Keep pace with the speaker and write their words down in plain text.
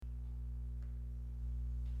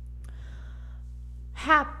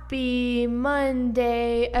Happy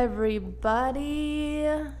Monday, everybody.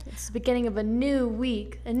 It's the beginning of a new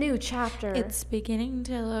week, a new chapter. It's beginning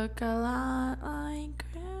to look a lot like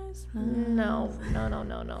Christmas. No.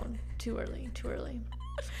 Too early.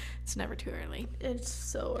 It's never too early. It's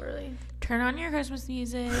so early. Turn on your Christmas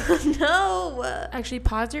music. No. Actually,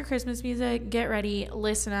 pause your Christmas music. Get ready.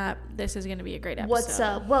 Listen up. This is going to be a great episode. What's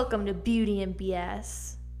up? Welcome to Beauty and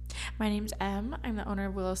BS. My name's Em. I'm the owner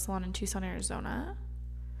of Willow Salon in Tucson, Arizona.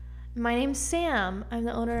 My name's Sam. I'm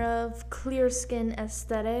the owner of Clear Skin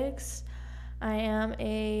Aesthetics. I am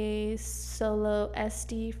a solo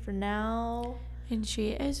SD for now. And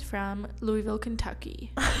she is from Louisville,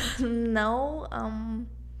 Kentucky. No,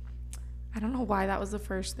 I don't know why that was the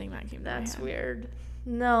first thing that came to my head. That's weird.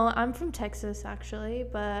 No, I'm from Texas, actually,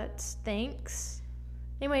 but thanks.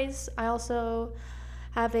 Anyways, I also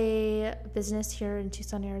have a business here in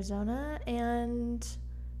Tucson, Arizona, and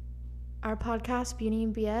our podcast, Beauty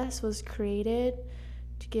and BS, was created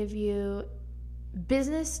to give you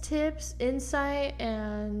business tips, insight,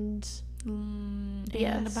 and BS.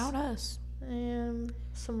 And about us. And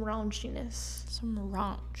some raunchiness. Some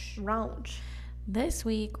raunch. Raunch. This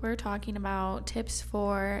week, we're talking about tips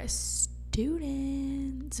for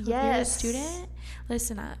students. So Yes. If you're a student,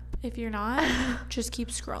 listen up. If you're not, just keep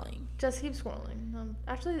scrolling. Just keep scrolling.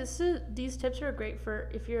 Actually, these tips are great for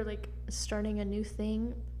if you're like starting a new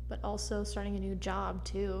thing, but also starting a new job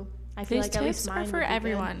too. I feel These like at tips least are mine for would be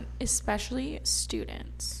everyone, especially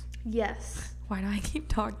students. good. Yes. Why do I keep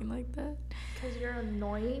talking like that? Because you're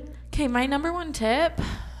annoying. Okay, my number one tip.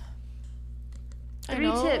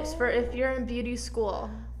 3 tips for if you're in beauty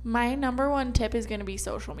school. My number one tip is going to be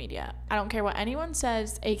social media. I don't care what anyone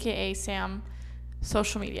says, aka Sam,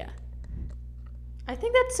 social media. I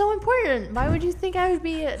think that's so important. Why would you think I would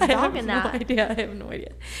be dogging that? I have no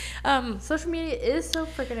idea. Social media is so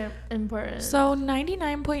freaking important. So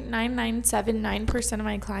 99.9979% of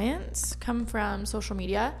my clients come from social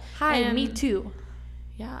media. Hi, and me too.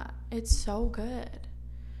 Yeah, it's so good.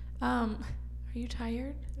 Are you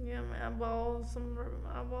tired? Yeah, my eyeballs.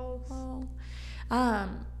 Well,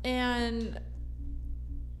 and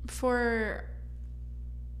for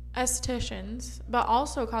estheticians, but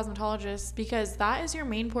also cosmetologists, because that is your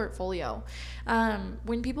main portfolio.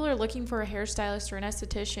 When people are looking for a hairstylist or an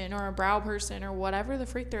esthetician or a brow person or whatever the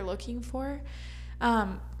freak they're looking for,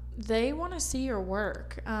 they want to see your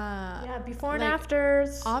work. Yeah, before and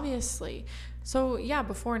afters. Obviously. So yeah,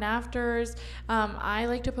 before and afters. I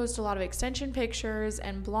like to post a lot of extension pictures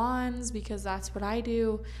and blondes because that's what I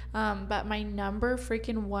do. But my number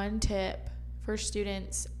freaking one tip for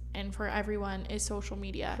students and for everyone is social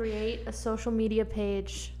media. Create a social media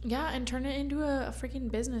page. Yeah, and turn it into a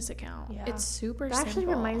freaking business account. Yeah. It's super simple. That actually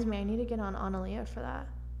reminds me, I need to get on Analia for that.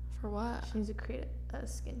 For what? She needs to create a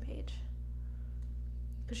skin page.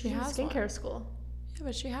 Because she has a skincare one. school. Yeah,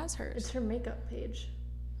 but she has hers. It's her makeup page.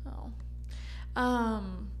 Oh.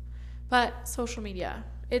 But social media,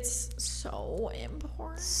 it's so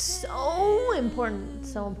important. So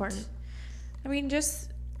important. I mean,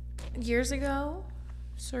 just years ago,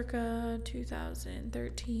 circa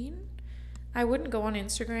 2013, I wouldn't go on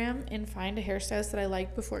Instagram and find a hairstylist that I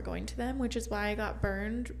liked before going to them, which is why I got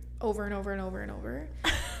burned over and over and over and over.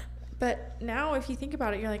 But now if you think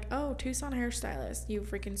about it, you're like, oh, Tucson hairstylist. You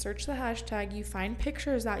freaking search the hashtag, you find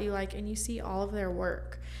pictures that you like, and you see all of their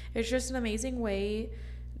work. It's just an amazing way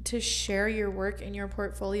to share your work in your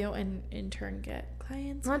portfolio and in turn get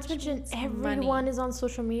clients. Not to mention, everyone is on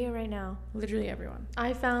social media right now. Literally everyone.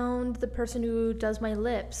 I found the person who does my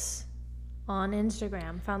lips on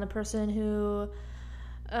Instagram. Found the person who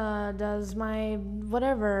does my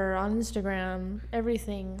whatever on Instagram.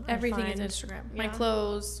 Everything is Instagram. Yeah. My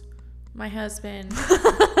clothes, my husband.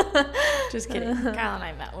 Just kidding. Kyle and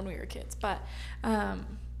I met when we were kids. But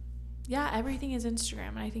yeah, everything is Instagram,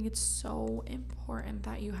 and I think it's so important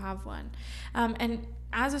that you have one. And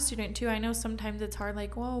as a student too, I know sometimes it's hard,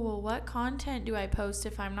 like, whoa, well, what content do I post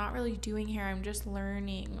if I'm not really doing hair? I'm just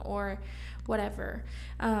learning or whatever.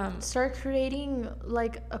 Start creating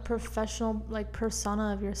like a professional like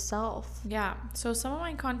persona of yourself. Yeah. So some of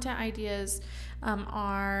my content ideas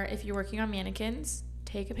are, if you're working on mannequins,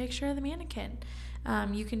 take a picture of the mannequin.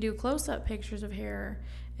 You can do close-up pictures of hair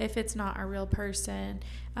if it's not a real person.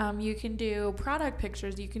 You can do product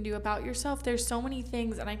pictures. You can do about yourself. There's so many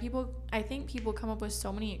things, and I think people come up with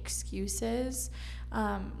so many excuses,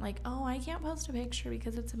 like, oh, I can't post a picture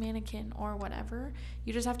because it's a mannequin or whatever.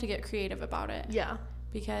 You just have to get creative about it. Yeah.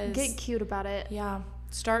 Because get cute about it. Yeah.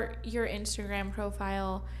 Start your Instagram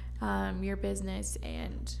profile, your business,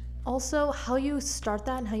 and also how you start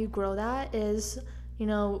that and how you grow that is,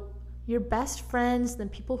 your best friends, the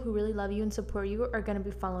people who really love you and support you are going to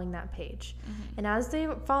be following that page. And as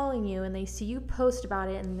they're following you and they see you post about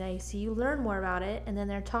it and they see you learn more about it, and then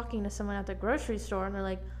they're talking to someone at the grocery store and they're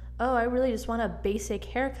like, oh, I really just want a basic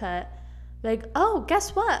haircut. Like, oh,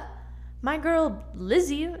 guess what? My girl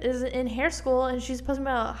Lizzie is in hair school and she's posting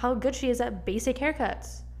about how good she is at basic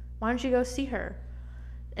haircuts. Why don't you go see her?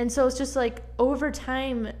 And so it's just like over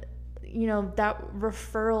time, you know, that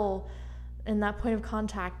referral and that point of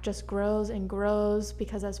contact just grows and grows,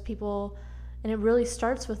 because as people, and it really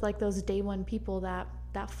starts with like those day one people that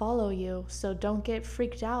follow you. So don't get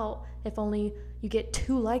freaked out if only you get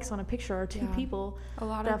 2 likes on a picture or 2 people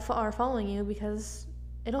that are following you, because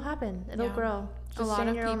it'll happen. It'll grow. Just a lot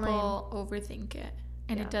of people overthink it,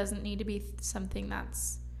 and it doesn't need to be something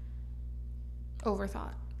that's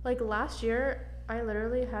overthought. Like last year, I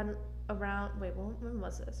literally had around, when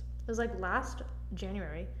was this? It was like last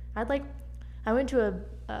January. I went to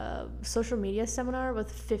a social media seminar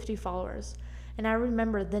with 50 followers. And I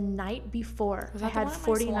remember the night before, I had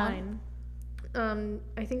 49.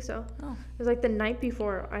 I think so. Oh. It was like the night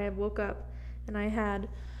before I had woke up and I had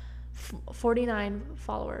 49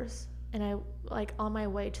 followers. And I, like, on my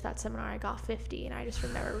way to that seminar, I got 50. And I just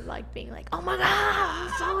remember, like, being like, oh my God,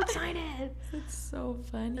 I'm so excited. It's so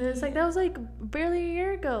funny. And it's like, that was like barely a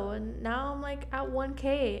year ago. And now I'm like at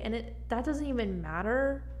 1K. And that doesn't even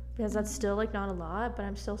matter, because that's still like not a lot, but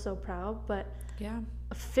I'm still so proud. But yeah,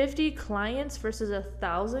 50 clients versus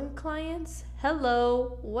 1,000 clients.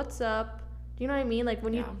 Hello, what's up? Do you know what I mean? Like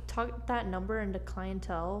when you talk that number into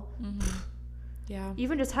clientele, yeah,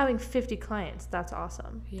 even just having 50 clients, that's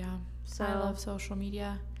awesome. Yeah. So I love social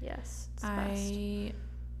media. Yes, it's best.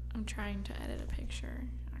 I'm trying to edit a picture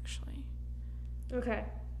actually. Okay.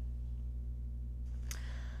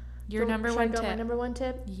 Your number one tip. My number one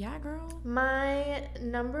tip? Yeah, girl. My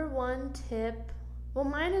number one tip. Well,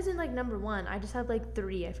 mine isn't like number one. I just have like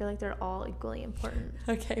 3. I feel like they're all equally important.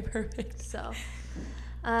 Okay, perfect. So,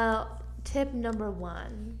 tip number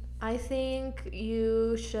 1. I think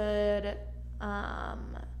you should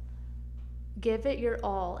give it your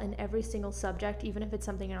all in every single subject, even if it's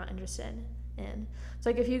something you're not interested in.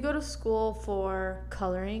 So, like if you go to school for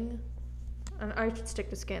coloring, and I should stick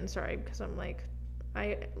to skin, sorry, because I'm like,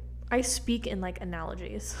 I speak in like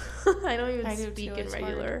analogies. I don't even speak in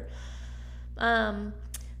regular.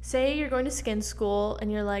 Say you're going to skin school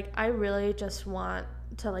and you're like, I really just want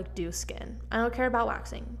to like do skin. I don't care about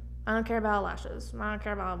waxing. I don't care about lashes. I don't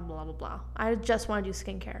care about blah, blah, blah. I just want to do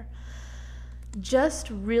skincare. Just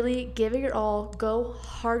really give it your all. Go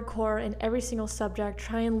hardcore in every single subject.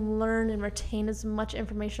 Try and learn and retain as much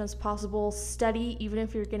information as possible. Study even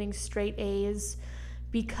if you're getting straight A's,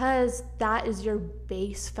 because that is your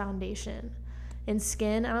base foundation. In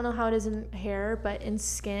skin, I don't know how it is in hair, but in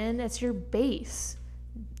skin, it's your base.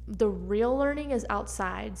 The real learning is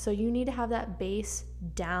outside, so you need to have that base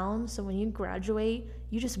down, so when you graduate,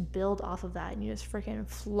 you just build off of that and you just freaking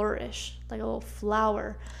flourish like a little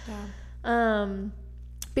flower. Yeah.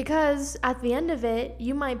 Because at the end of it,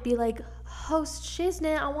 you might be like, host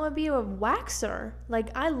shiznit, I want to be a waxer. Like,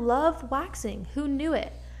 I love waxing. Who knew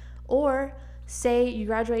it? Or say you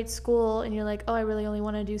graduate school and you're like, oh, I really only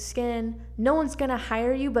want to do skin. No one's going to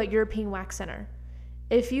hire you but European Wax Center.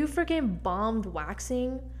 If you freaking bombed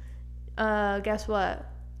waxing, guess what?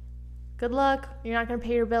 Good luck. You're not going to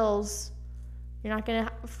pay your bills. You're not going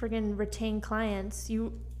to freaking retain clients.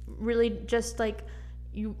 You really just like,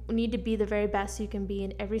 you need to be the very best you can be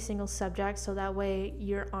in every single subject, so that way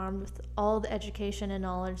you're armed with all the education and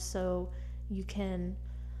knowledge so you can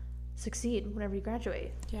succeed whenever you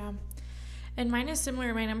graduate. Yeah. And mine is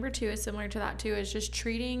similar. My number 2 is similar to that too. Is just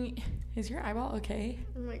treating. Is your eyeball okay?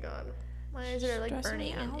 Oh my God, my eyes are like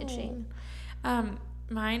burning and itching.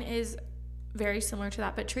 Mine is very similar to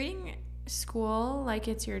that, but treating school like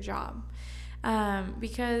it's your job,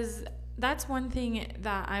 because that's one thing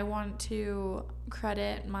that I want to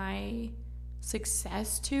credit my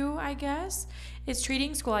success to, I guess, is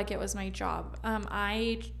treating school like it was my job.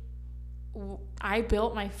 I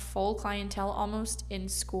built my full clientele almost in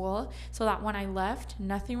school, so that when I left,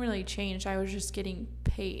 nothing really changed. I was just getting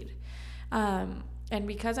paid. And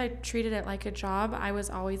because I treated it like a job, I was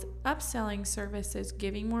always upselling services,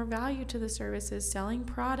 giving more value to the services, selling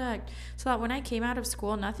product, so that when I came out of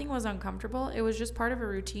school, nothing was uncomfortable. It was just part of a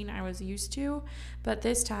routine I was used to. But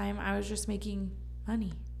this time, I was just making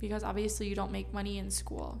money, because obviously you don't make money in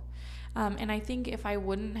school. And I think if I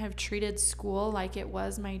wouldn't have treated school like it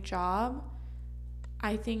was my job,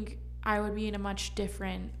 I think I would be in a much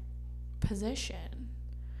different position.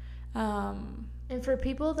 And for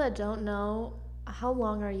people that don't know, how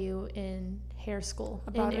long are you in hair school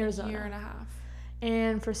about in Arizona? a year and a half.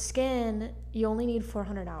 And for skin, you only need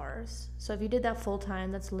 400 hours. So if you did that full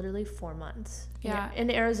time, that's literally 4 months. Yeah.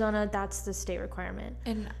 In Arizona, that's the state requirement.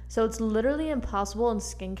 And So it's literally impossible in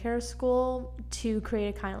skincare school to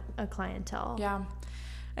create a clientele. yeah.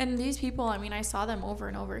 And these people, I mean, I saw them over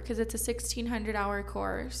and over because it's a 1,600-hour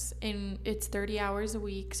course and it's 30 hours a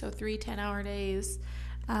week. So 3 10-hour days.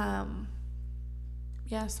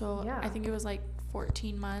 Yeah. So Yeah. I think it was like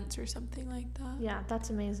 14 months or something like that. Yeah, that's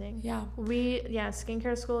amazing. Yeah.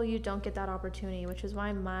 Skincare school, you don't get that opportunity, which is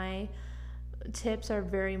why my tips are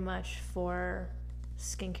very much for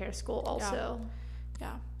skincare school also.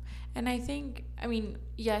 Yeah. And I think, I mean,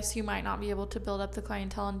 yes, you might not be able to build up the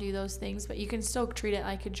clientele and do those things, but you can still treat it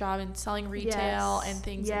like a job and selling retail and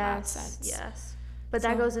things in that sense. Yes. But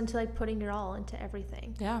that goes into like putting your all into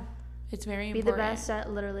everything. Yeah. It's very important. Be the best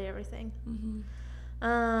at literally everything.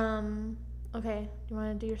 Mm-hmm. Okay. Do you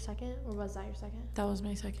want to do your second, or was that your second? That was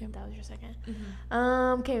my second. That was your second.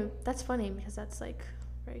 Mm-hmm. Okay. That's funny because that's like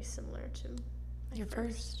very similar to your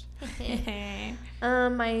first.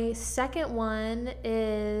 My second one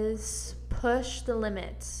is push the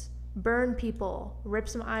limits, burn people, rip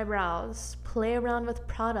some eyebrows, play around with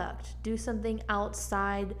product, do something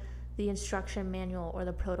outside the instruction manual or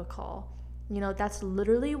the protocol. You know, that's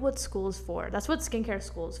literally what school is for. That's what skincare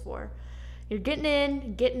school is for. You're getting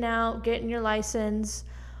in, getting out, getting your license.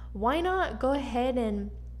 Why not go ahead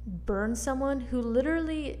and burn someone who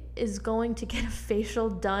literally is going to get a facial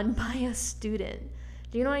done by a student?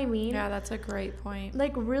 Do you know what I mean? Yeah, that's a great point.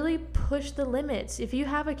 Like, really push the limits. If you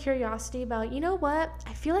have a curiosity about, you know what,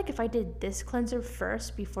 I feel like if I did this cleanser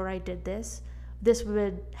first before I did this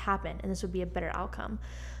would happen and this would be a better outcome.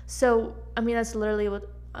 So, I mean, that's literally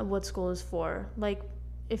what school is for. Like,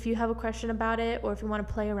 if you have a question about it or if you want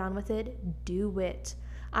to play around with it, do it.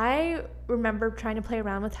 I remember trying to play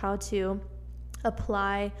around with how to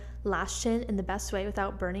apply lash tint in the best way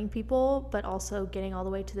without burning people, but also getting all the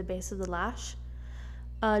way to the base of the lash.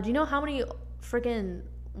 Do you know how many freaking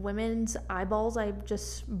women's eyeballs I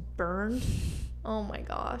just burned? Oh my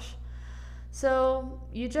gosh. So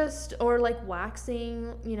you just, or like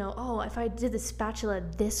waxing, you know, oh, if I did the spatula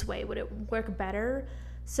this way, would it work better?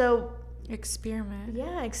 So experiment.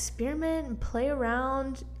 Yeah, experiment and play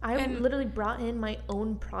around. I literally brought in my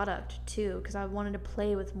own product too because I wanted to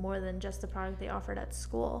play with more than just the product they offered at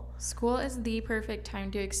school. School is the perfect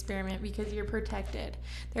time to experiment because you're protected.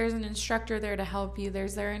 There's an instructor there to help you.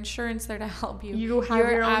 There's their insurance there to help you. You have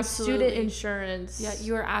your own student insurance. Yeah,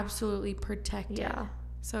 you are absolutely protected. Yeah.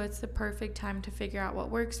 So it's the perfect time to figure out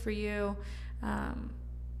what works for you.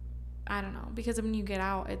 I don't know, because when you get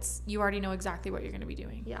out, you already know exactly what you're going to be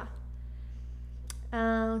doing. Yeah.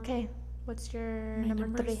 Okay, what's your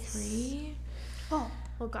number 3? Oh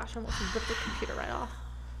gosh, I almost ripped the computer right off.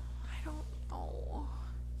 I don't know.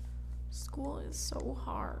 School is so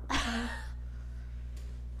hard.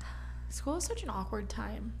 School is such an awkward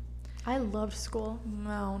time. I loved school.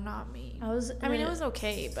 No, not me. I mean, it was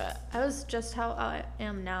okay, but I was just how I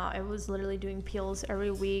am now. I was literally doing peels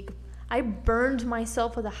every week. I burned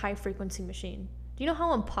myself with a high frequency machine. Do you know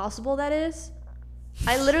how impossible that is?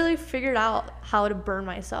 I literally figured out how to burn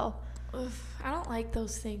myself. Ugh, I don't like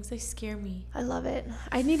those things. They scare me. I love it.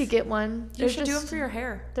 I need to get one. You should do them for your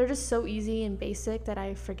hair. They're just so easy and basic that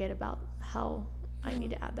I forget about how I need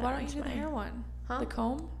to add that. Why don't you do the hair one? Huh? The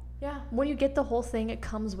comb? Yeah. When you get the whole thing, it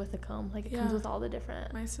comes with a comb. Like, it comes with all the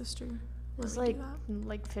different. My sister. It's like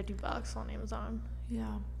 $50 on Amazon.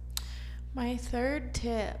 Yeah. My third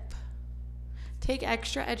tip. Take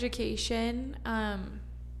extra education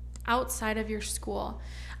outside of your school.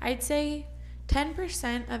 I'd say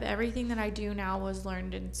 10% of everything that I do now was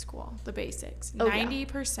learned in school, the basics.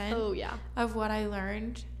 90% of what I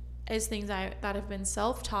learned is things that have been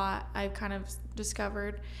self-taught, I've kind of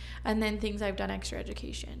discovered, and then things I've done extra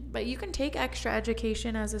education. But you can take extra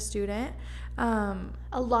education as a student. A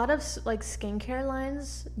lot of like skincare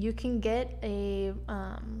lines, you can get a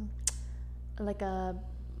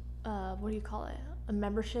what do you call it? A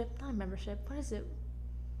membership? Not a membership. What is it?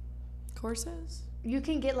 Courses? You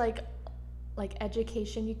can get like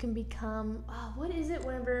education. You can become, what is it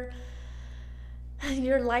whenever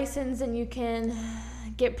you're licensed and you can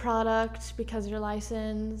get product because you're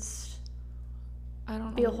licensed? I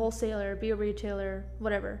don't know. Be a wholesaler, be a retailer,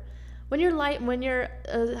 whatever. When you're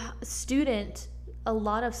a student, a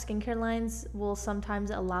lot of skincare lines will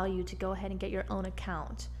sometimes allow you to go ahead and get your own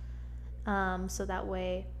account. So that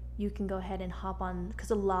way you can go ahead and hop on,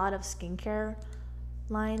 because a lot of skincare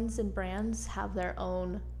lines and brands have their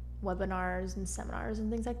own webinars and seminars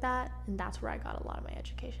and things like that, and that's where I got a lot of my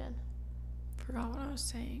education. Forgot what I was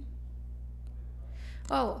saying.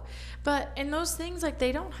 Oh, but in those things, like,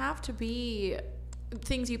 they don't have to be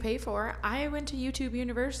things you pay for. I went to YouTube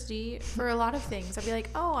University for a lot of things. I'd be like,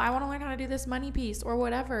 oh, I want to learn how to do this money piece or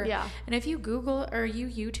whatever. Yeah. And if you Google or you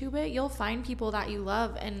YouTube it, you'll find people that you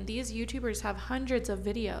love. And these YouTubers have hundreds of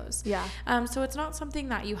videos. Yeah. So it's not something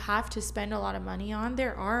that you have to spend a lot of money on.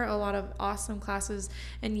 There are a lot of awesome classes.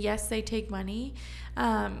 And yes, they take money.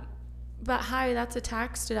 But hi, that's a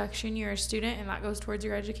tax deduction. You're a student and that goes towards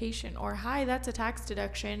your education. Or hi, that's a tax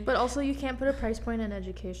deduction. But also you can't put a price point in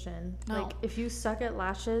education. No. Like if you suck at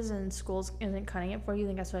lashes and schools isn't cutting it for you,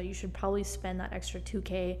 then guess what? You should probably spend that extra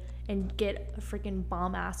 $2,000 and get a freaking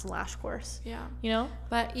bomb ass lash course. Yeah. You know?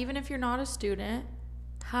 But even if you're not a student,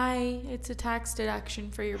 hi, it's a tax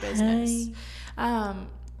deduction for your business.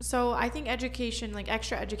 So I think education, like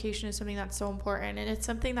extra education, is something that's so important. And it's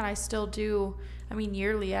something that I still do. I mean,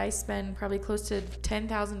 yearly, I spend probably close to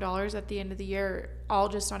 $10,000 at the end of the year, all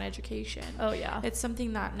just on education. Oh, yeah. It's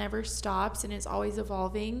something that never stops and is always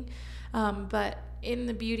evolving. But in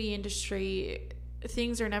the beauty industry,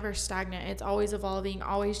 things are never stagnant. It's always evolving,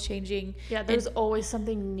 always changing. Yeah, there's always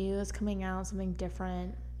something new that's coming out, something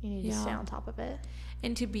different. You need to stay on top of it.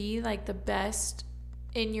 And to be like the best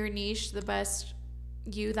in your niche, the best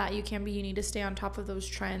you that you can be, you need to stay on top of those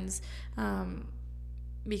trends.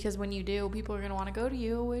 Because when you do, people are going to want to go to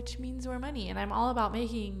you, which means more money. And I'm all about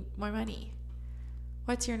making more money.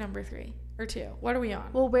 What's your number 3 or 2? What are we on?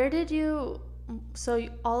 Well, where did you... So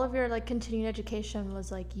all of your like continuing education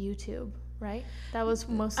was like YouTube, right? That was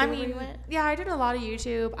mostly where you went? Yeah, I did a lot of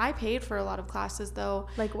YouTube. I paid for a lot of classes though.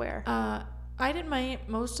 Like where? I did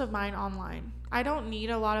most of mine online. I don't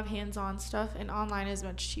need a lot of hands-on stuff, and online is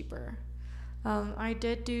much cheaper. I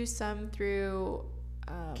did do some through...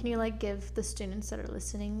 Can you like give the students that are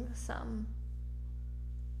listening some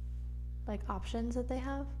like options that they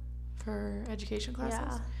have for education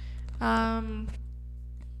classes? Yeah.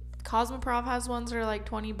 Cosmoprof has ones that are like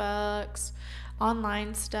 $20.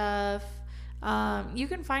 Online stuff. You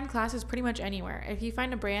can find classes pretty much anywhere. If you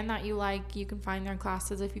find a brand that you like, you can find their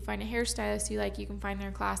classes. If you find a hairstylist you like, you can find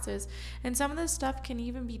their classes. And some of this stuff can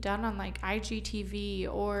even be done on like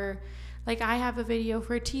IGTV, or like I have a video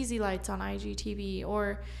for Teasy Lights on IGTV,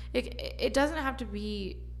 or it doesn't have to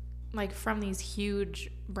be like from these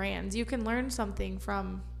huge brands. You can learn something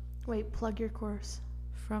from... Wait, plug your course.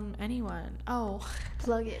 From anyone. Oh.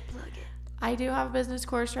 Plug it. I do have a business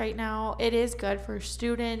course right now. It is good for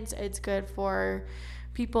students. It's good for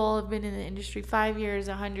people who have been in the industry 5 years,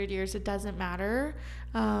 100 years. It doesn't matter.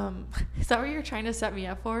 Is that what you're trying to set me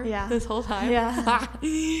up for? Yeah. This whole time? Yeah. That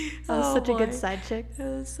was such a good side chick. That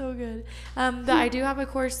was so good. I do have a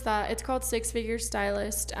course that it's called 6 Figure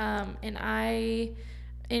Stylist. And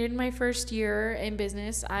in my first year in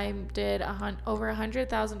business, I did over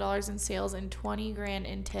 $100,000 in sales and $20,000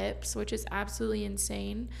 in tips, which is absolutely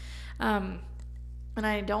insane. And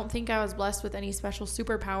I don't think I was blessed with any special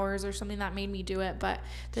superpowers or something that made me do it, but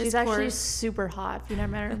this She's actually super hot. If you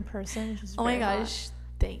never met her in person, she's oh my very gosh, hot.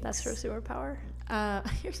 thanks. That's her superpower.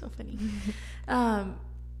 You're so funny.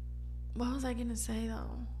 What was I gonna say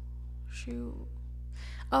though? Shoot.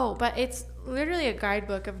 Oh, but it's literally a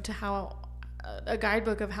guidebook of how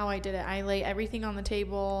I did it. I lay everything on the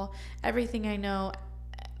table, everything I know,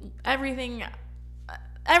 everything.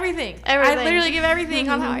 I literally give everything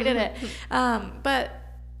on how I did it. But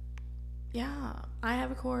yeah, I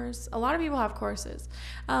have a course. A lot of people have courses.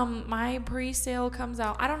 My pre-sale comes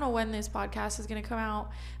out. I don't know when this podcast is going to come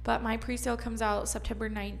out, but my pre-sale comes out September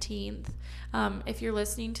 19th. If you're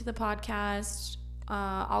listening to the podcast,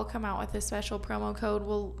 I'll come out with a special promo code.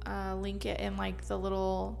 We'll link it in like the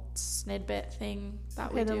little snippet thing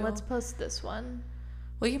that we do. Okay, then let's post this one.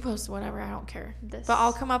 We can post whatever. I don't care. But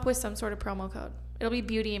I'll come up with some sort of promo code. It'll be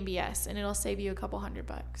Beauty and BS, and it'll save you a couple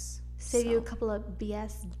 $100. Save you a couple of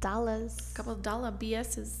BS dollars. A couple of dollar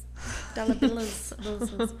BS's. Dollar bills.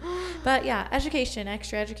 But yeah,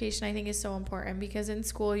 extra education I think is so important, because in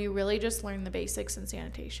school you really just learn the basics in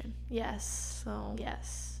sanitation. Yes. So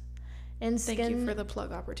yes. And thank you for the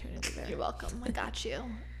plug opportunity there. You're welcome. I got you.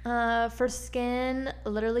 For skin,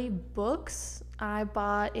 literally books. I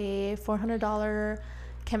bought a $400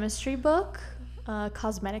 chemistry book,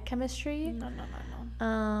 cosmetic chemistry. No.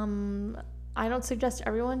 I don't suggest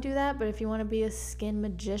everyone do that, but if you want to be a skin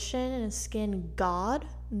magician and a skin god,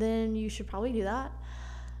 then you should probably do that.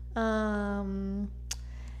 And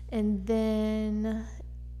then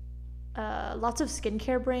lots of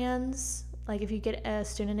skincare brands. Like if you get a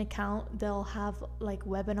student account, they'll have like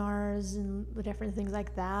webinars and different things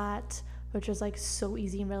like that, which is like so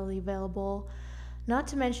easy and readily available. Not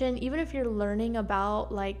to mention, even if you're learning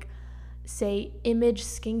about like, say, Image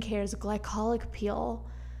Skincare's glycolic peel,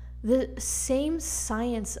 the same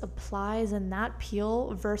science applies in that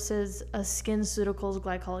peel versus a SkinCeuticals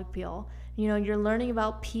glycolic peel. You know, you're learning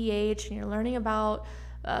about pH and you're learning about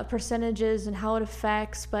percentages and how it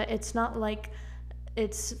affects, but it's not like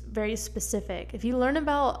it's very specific. If you learn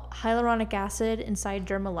about hyaluronic acid inside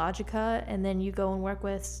Dermalogica and then you go and work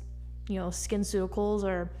with, you know, SkinCeuticals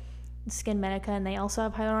or SkinMedica and they also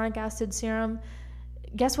have hyaluronic acid serum,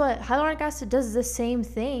 guess what? Hyaluronic acid does the same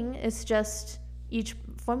thing. It's just each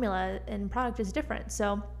formula and product is different.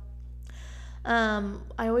 So I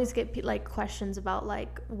always get like questions about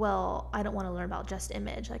like, well, I don't want to learn about just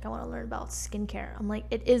image. Like I want to learn about skincare. I'm like,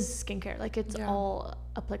 it is skincare. Like it's all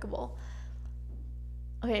applicable.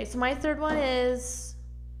 Okay, so my third one is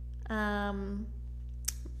kind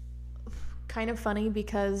of funny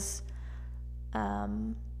because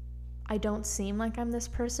I don't seem like I'm this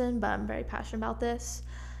person, but I'm very passionate about this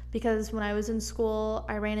because when I was in school,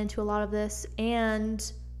 I ran into a lot of this,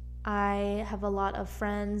 and I have a lot of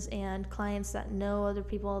friends and clients that know other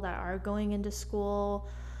people that are going into school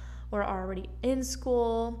or are already in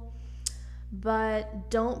school.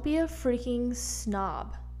 But don't be a freaking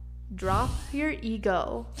snob. Drop your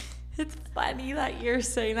ego. It's funny that you're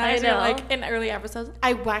saying that. I know. Like in early episodes,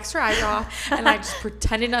 I waxed her eyes off and I just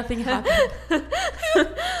pretended nothing happened.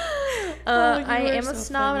 I am a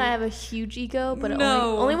snob and I have a huge ego, but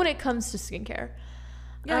only when it comes to skincare.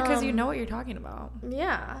 Yeah, because you know what you're talking about.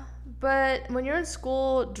 Yeah, but when you're in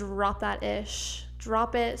school, drop that ish.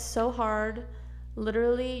 Drop it so hard.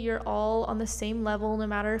 Literally, you're all on the same level, no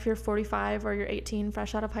matter if you're 45 or you're 18,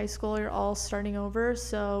 fresh out of high school, you're all starting over,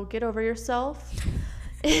 so get over yourself.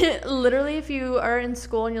 Literally, if you are in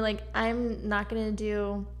school and you're like, I'm not gonna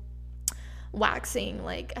do waxing,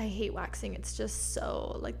 like I hate waxing, it's just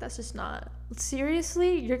so like that's just not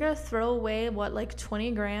seriously, you're gonna throw away what, like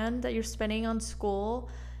 20 grand that you're spending on school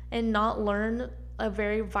and not learn a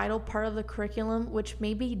very vital part of the curriculum, which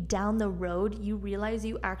maybe down the road you realize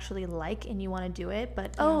you actually like and you want to do it,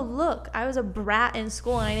 but oh look, I was a brat in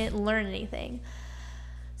school and I didn't learn anything.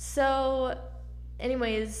 So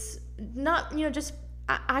anyways, not, you know, just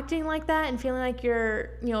acting like that and feeling like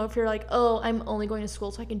you're, you know, if you're like, oh, I'm only going to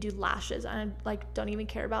school so I can do lashes, I like don't even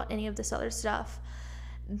care about any of this other stuff,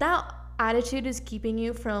 that attitude is keeping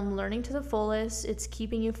you from learning to the fullest. It's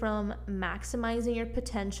keeping you from maximizing your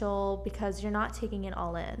potential because you're not taking it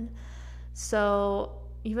all in. So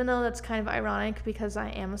even though that's kind of ironic because I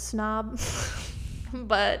am a snob,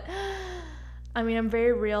 but I mean, I'm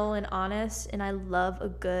very real and honest, and I love a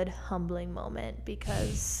good humbling moment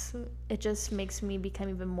because it just makes me become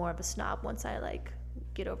even more of a snob once I like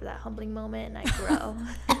get over that humbling moment and I grow.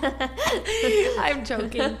 I'm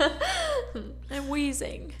joking. I'm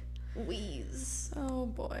wheezing. Wheeze. Oh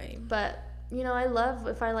boy. But you know, I love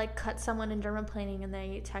if I like cut someone in dermaplaning and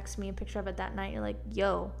they text me a picture of it that night. You're like,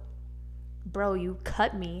 yo, bro, you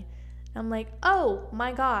cut me. I'm like, oh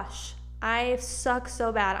my gosh, I suck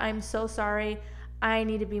so bad. I'm so sorry. I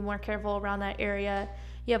need to be more careful around that area.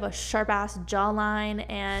 You have a sharp ass jawline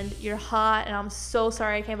and you're hot and I'm so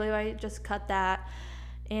sorry. I can't believe I just cut that,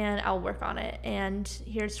 and I'll work on it. And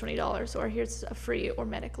here's $20 or here's a free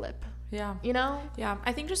Ormedic lip. Yeah. You know? Yeah.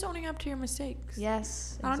 I think just owning up to your mistakes.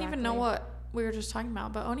 Yes. I don't even know what we were just talking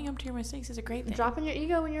about, but owning up to your mistakes is a great thing. Dropping your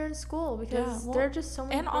ego when you're in school because there are just so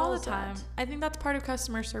many and all the time. I think that's part of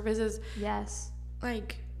customer service is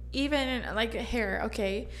like even like hair.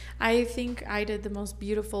 Okay, I think I did the most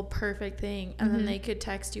beautiful, perfect thing, and then they could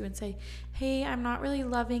text you and say, "Hey, I'm not really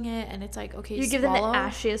loving it," and it's like, okay, you give them the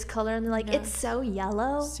ashiest color, and they're like, "It's so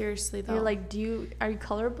yellow." Seriously, though, you're like, are you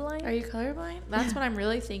colorblind? Are you colorblind? That's what I'm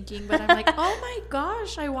really thinking. But I'm like, oh my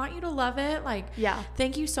gosh, I want you to love it. Like,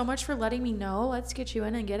 thank you so much for letting me know. Let's get you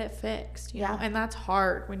in and get it fixed. You know, and that's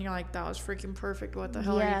hard when you're like, that was freaking perfect. What the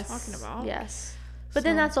hell are you talking about? Yes, but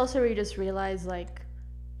then that's also where you just realize like,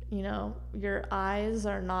 you know, your eyes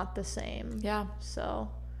are not the same. Yeah.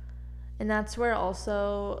 So, and that's where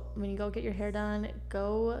also when you go get your hair done,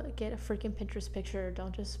 go get a freaking Pinterest picture.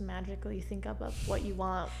 Don't just magically think up of what you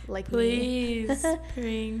want. Like, please.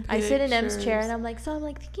 I sit in Em's chair and I'm like, so I'm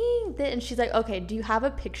like thinking that, and she's like, okay, do you have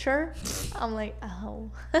a picture? I'm like,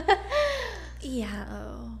 oh. Yeah.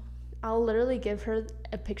 Oh. I'll literally give her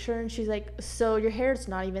a picture and she's like, so your hair's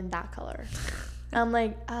not even that color. I'm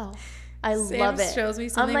like, oh. I love it. Shows me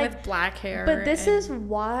something with black hair. But this is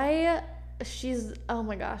why she's, oh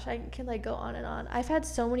my gosh, I can like go on and on. I've had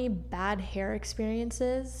so many bad hair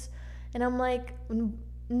experiences and I'm like,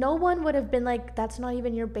 no one would have been like, that's not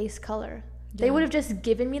even your base color. They would have just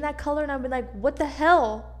given me that color and I've been like, what the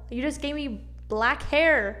hell? You just gave me black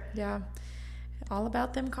hair. Yeah. All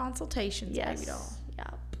about them consultations. Yes. Yeah.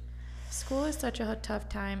 School is such a tough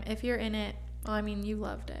time. If you're in it, Well, I mean, you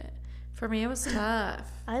loved it. For me, it was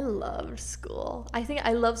tough. I loved school. I think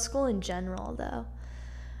I love school in general, though.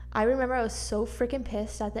 I remember I was so freaking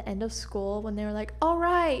pissed at the end of school when they were like, all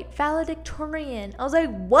right, valedictorian. I was like,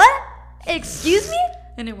 what? Excuse me?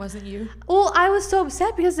 And it wasn't you. Well, I was so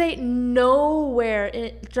upset because they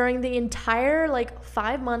nowhere during the entire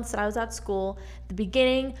 5 months that I was at school, the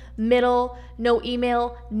beginning, middle, no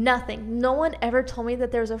email, nothing. No one ever told me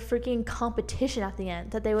that there was a freaking competition at the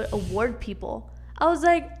end, that they would award people. I was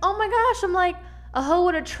like, oh my gosh. I'm like, a hoe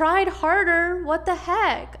would have tried harder. What the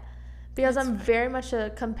heck? Because I'm very much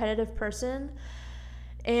a competitive person.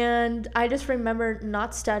 And I just remember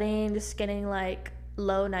not studying, just getting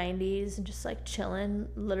low 90s and just chilling,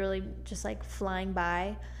 literally just flying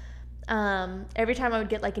by. Every time I would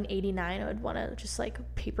get an 89, I would want to just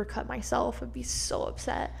paper cut myself. I'd be so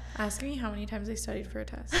upset. Ask me how many times I studied for a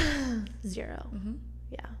test. 0. Mm-hmm.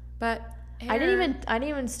 Yeah. But hair, I didn't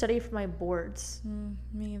even study for my boards.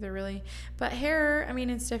 Me either, really. But hair, I mean,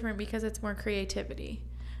 it's different because it's more creativity.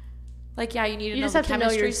 Yeah, you need to know the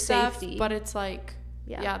chemistry stuff, but it's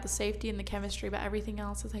yeah, the safety and the chemistry, but everything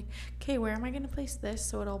else is okay, where am I going to place this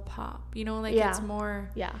so it'll pop? You know, it's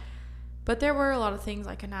more. Yeah. But there were a lot of things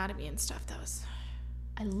anatomy and stuff that was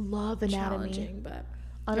I love anatomy. Challenging, but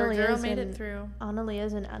Anna your girl made it through.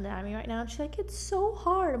 Annalea's in anatomy right now, and she's it's so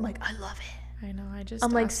hard. I'm I love it. I know.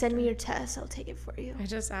 I'm send me your test. I'll take it for you. I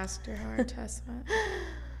just asked her how her test went.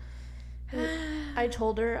 I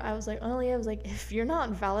told her, I was Annalea, I was if you're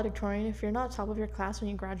not valedictorian, if you're not top of your class when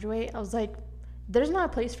you graduate, I was there's not a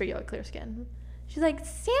place for you at Clear Skin. She's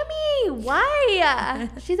Sammy, why?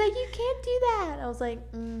 She's you can't do that. I was I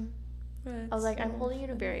was I'm holding you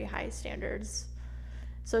to very high standards.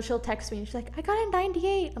 So she'll text me and she's I got a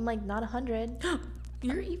 98. I'm not 100.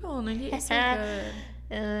 You're evil. 98 is so good.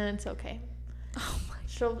 And it's okay. Oh my.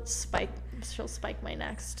 She'll spike my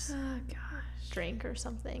next drink or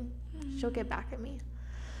something. She'll get back at me.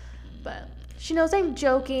 But she knows I'm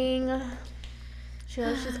joking. She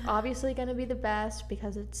knows she's obviously going to be the best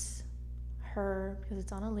because it's her, because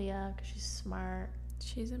it's Annalea, because she's smart.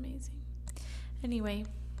 She's amazing. Anyway,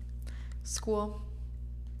 school.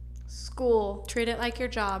 Treat it like your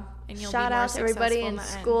job, and you'll shout be more out to everybody in the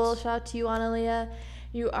school. end. Shout out to you, Annalea.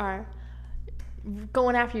 You are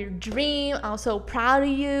going after your dream. I'm so proud of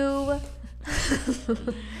you.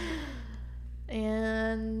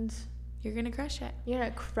 And you're gonna crush it. You're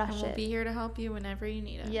gonna crush it. We'll be here to help you whenever you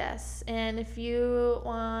need it. Yes, and if you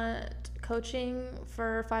want coaching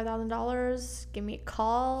for $5,000, give me a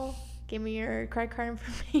call. Give me your credit card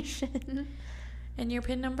information. And your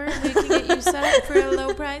PIN number. We can get you set up for a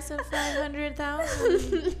low price of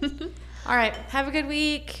 $500,000. All right. Have a good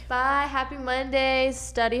week. Bye. Happy Monday.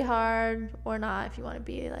 Study hard or not if you want to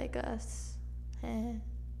be like us.